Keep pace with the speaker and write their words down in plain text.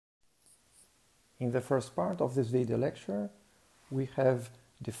In the first part of this video lecture, we have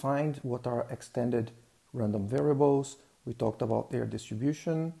defined what are extended random variables. We talked about their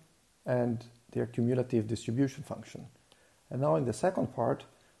distribution and their cumulative distribution function. And now in the second part,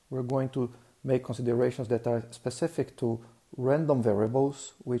 we're going to make considerations that are specific to random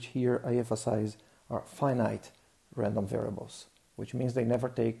variables, which here I emphasize are finite random variables, which means they never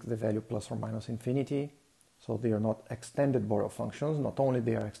take the value plus or minus infinity. So they are not extended Borel functions. Not only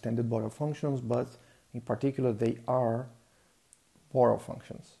they are extended Borel functions, but in particular they are Borel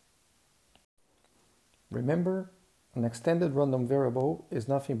functions. Remember, an extended random variable is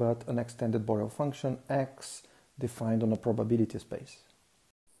nothing but an extended Borel function x defined on a probability space.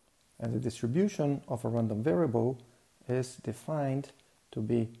 And the distribution of a random variable is defined to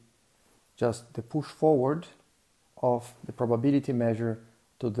be just the push forward of the probability measure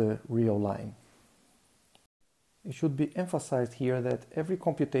to the real line. It should be emphasized here that every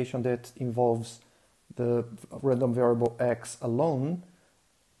computation that involves the random variable x alone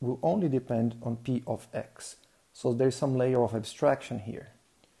will only depend on p of x. So there is some layer of abstraction here,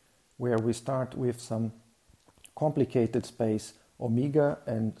 where we start with some complicated space omega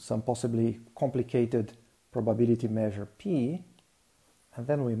and some possibly complicated probability measure p, and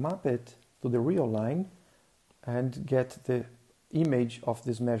then we map it to the real line and get the image of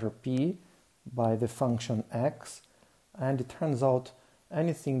this measure p by the function x, and it turns out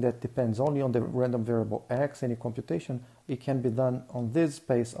anything that depends only on the random variable x, any computation, it can be done on this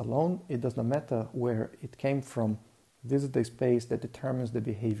space alone. It does not matter where it came from. This is the space that determines the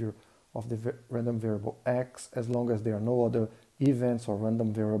behavior of the random variable x, as long as there are no other events or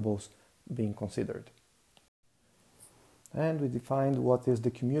random variables being considered. And we defined what is the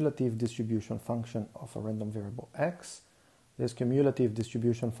cumulative distribution function of a random variable x. This cumulative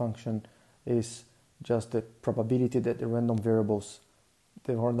distribution function is just the probability that the random variable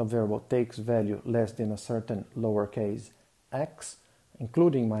takes value less than a certain lowercase x,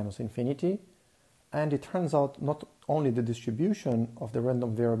 including minus infinity. And it turns out not only the distribution of the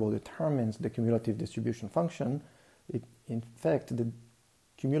random variable determines the cumulative distribution function, in fact, the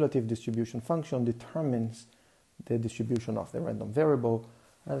cumulative distribution function determines the distribution of the random variable,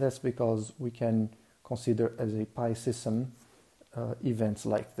 and that's because we can consider as a pi system events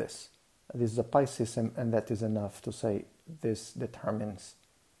like this. This is a pi system, and that is enough to say this determines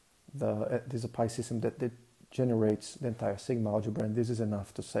this is a pi system that generates the entire sigma algebra, and this is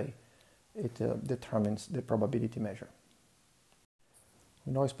enough to say it determines the probability measure.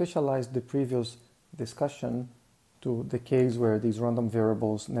 We now specialized the previous discussion to the case where these random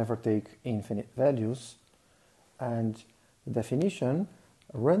variables never take infinite values, and the definition: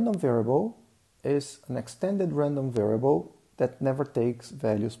 a random variable is an extended random variable that never takes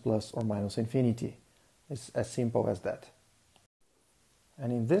values plus or minus infinity. It's as simple as that.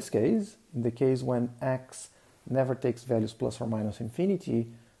 And in this case, in the case when x never takes values plus or minus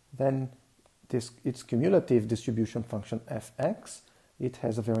infinity, then its cumulative distribution function fx, it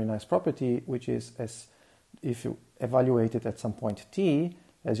has a very nice property, which is as if you evaluate it at some point t,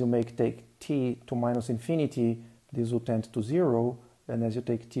 as you take t to minus infinity, this will tend to 0, and as you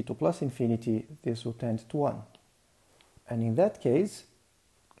take t to plus infinity, this will tend to 1. And in that case,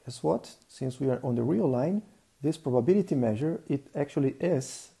 guess what? Since we are on the real line, this probability measure, it actually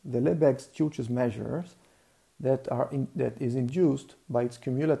is the Lebesgue-Stieltjes measures that is induced by its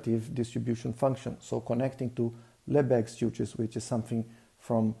cumulative distribution function. So connecting to Lebesgue-Stieltjes, which is something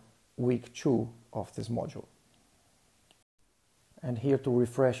from week 2 of this module. And here, to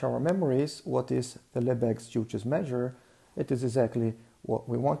refresh our memories, what is the Lebesgue-Stieltjes measure? It is exactly what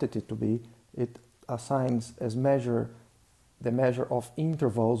we wanted it to be. It assigns as measure the measure of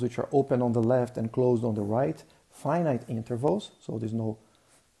intervals which are open on the left and closed on the right, finite intervals, so there's no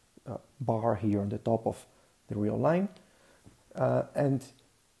bar here on the top of the real line. And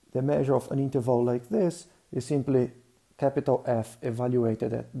the measure of an interval like this is simply capital F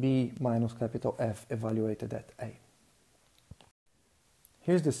evaluated at B minus capital F evaluated at A.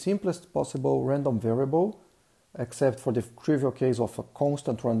 Here's the simplest possible random variable, except for the trivial case of a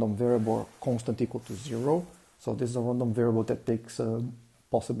constant random variable, constant equal to 0. So this is a random variable that takes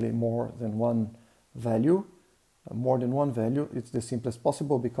possibly more than one value. More than one value, it's the simplest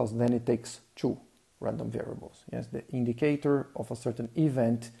possible because then it takes two random variables. Yes, the indicator of a certain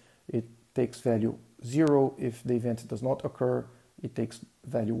event, it takes value 0 if the event does not occur. It takes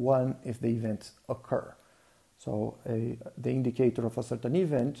value 1 if the events occur. So the indicator of a certain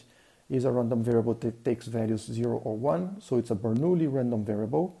event is a random variable that takes values 0 or 1. So it's a Bernoulli random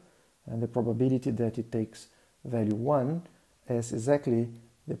variable, and the probability that it takes value 1 is exactly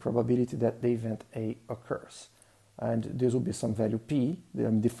the probability that the event A occurs. and this will be some value p.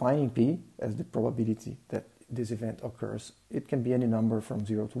 I'm defining p as the probability that this event occurs. It can be any number from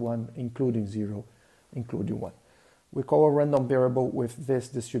 0 to 1, including 0, including 1. We call a random variable with this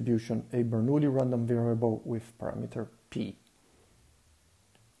distribution a Bernoulli random variable with parameter p.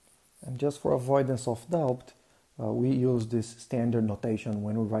 And just for avoidance of doubt, we use this standard notation.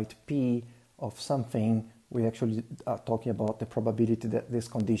 When we write p of something, we actually are talking about the probability that this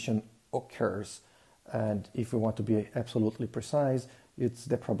condition occurs. And if we want to be absolutely precise, it's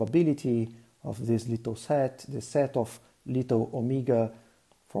the probability of this little set, the set of little omega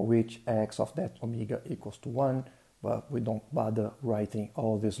for which x of that omega equals to 1, but we don't bother writing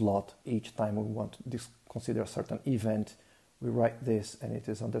all this lot each time we want to consider a certain event. We write this and it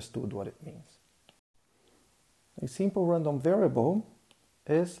is understood what it means. A simple random variable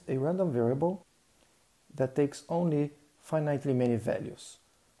is a random variable that takes only finitely many values.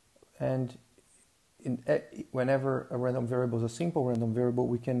 And whenever a random variable is a simple random variable,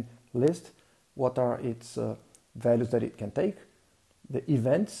 we can list what are its values that it can take, the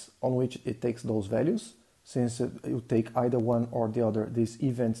events on which it takes those values. Since you take either one or the other, these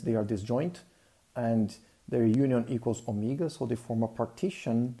events, they are disjoint, and their union equals omega, so they form a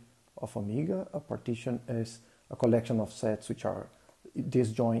partition of omega. A partition is a collection of sets which are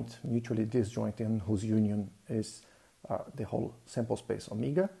disjoint, mutually disjoint, and whose union is the whole sample space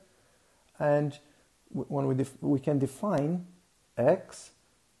omega. And when we can define x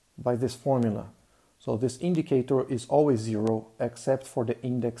by this formula. So this indicator is always 0 except for the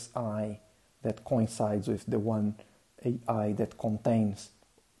index I that coincides with the one AI that contains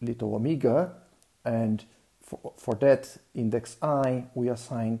little omega, and for that index I we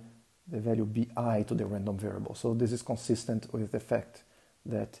assign the value bi to the random variable. So this is consistent with the fact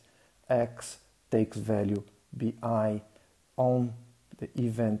that x takes value bi on the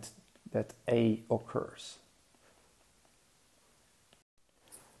event that A occurs.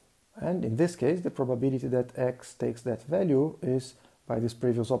 And in this case, the probability that x takes that value is, by this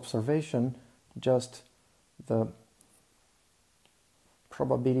previous observation, just the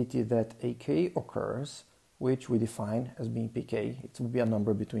probability that ak occurs, which we define as being pk. It will be a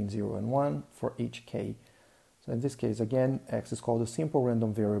number between 0 and 1 for each k. So in this case, again, x is called a simple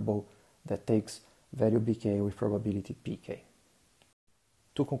random variable that takes value bk with probability pk.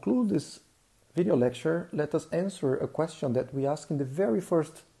 To conclude this video lecture, let us answer a question that we asked in the very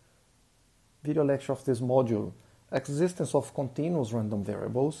first video lecture of this module: existence of continuous random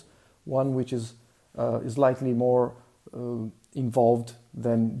variables, one which is slightly more involved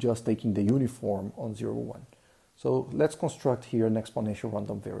than just taking the uniform on 0, 1. So let's construct here an exponential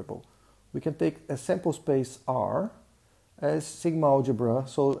random variable. We can take a sample space R as sigma algebra,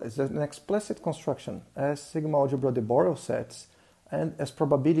 so it's an explicit construction as sigma algebra de Borel sets, and as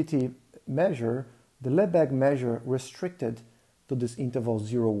probability measure, the Lebesgue measure restricted to this interval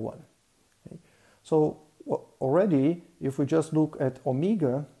 0, 1. Okay. So already, if we just look at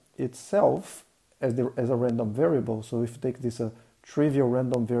omega itself as a random variable, so if you take this a trivial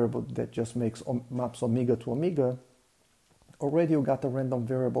random variable that just maps omega to omega, already you got a random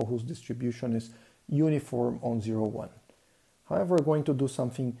variable whose distribution is uniform on 0, 1. However, we're going to do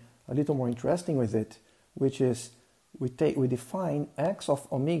something a little more interesting with it, which is we define x of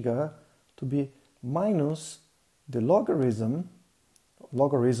omega to be minus the logarithm.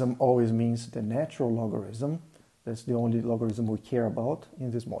 Logarithm always means the natural logarithm. That's the only logarithm we care about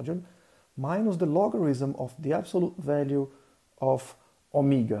in this module. Minus the logarithm of the absolute value of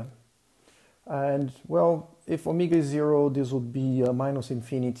omega. And well, if omega is 0, this would be minus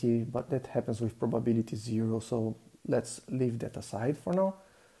infinity, but that happens with probability 0, so let's leave that aside for now.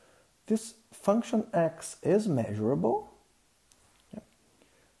 This function x is measurable. Yeah.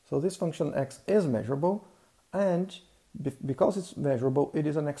 So this function x is measurable, and because it's measurable, it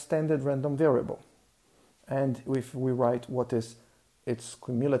is an extended random variable. And if we write what is its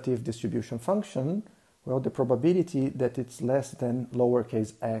cumulative distribution function, well, the probability that it's less than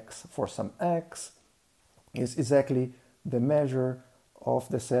lowercase x for some x is exactly the measure of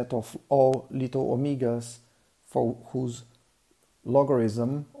the set of all little omegas for whose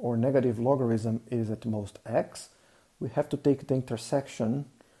logarithm or negative logarithm is at most x. We have to take the intersection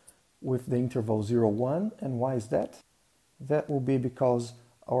with the interval 0, 1. And why is that? That will be because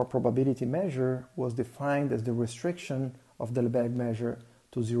our probability measure was defined as the restriction of the Lebesgue measure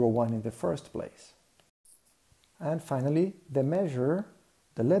to 0, 1 in the first place. And finally, the measure,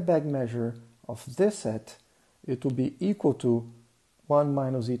 the Lebesgue measure of this set, it will be equal to 1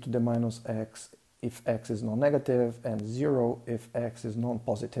 minus e to the minus x if x is non-negative, and 0 if x is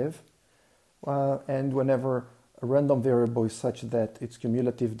non-positive. And whenever a random variable is such that its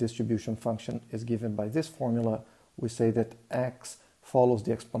cumulative distribution function is given by this formula, we say that x follows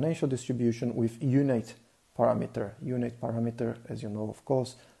the exponential distribution with unit parameter. Unit parameter, as you know, of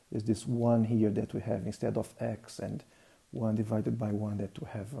course, is this 1 here that we have instead of x, and 1 divided by 1 that we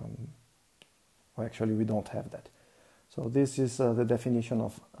have, well, actually we don't have that. So this is the definition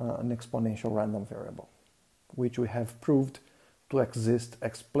of an exponential random variable, which we have proved to exist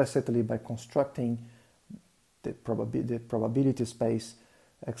explicitly by constructing the probability space,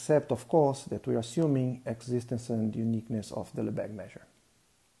 except of course that we are assuming existence and uniqueness of the Lebesgue measure,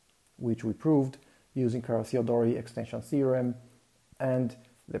 which we proved using Caral-Theodori extension theorem and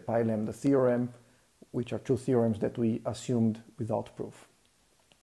the pi lambda theorem, which are two theorems that we assumed without proof.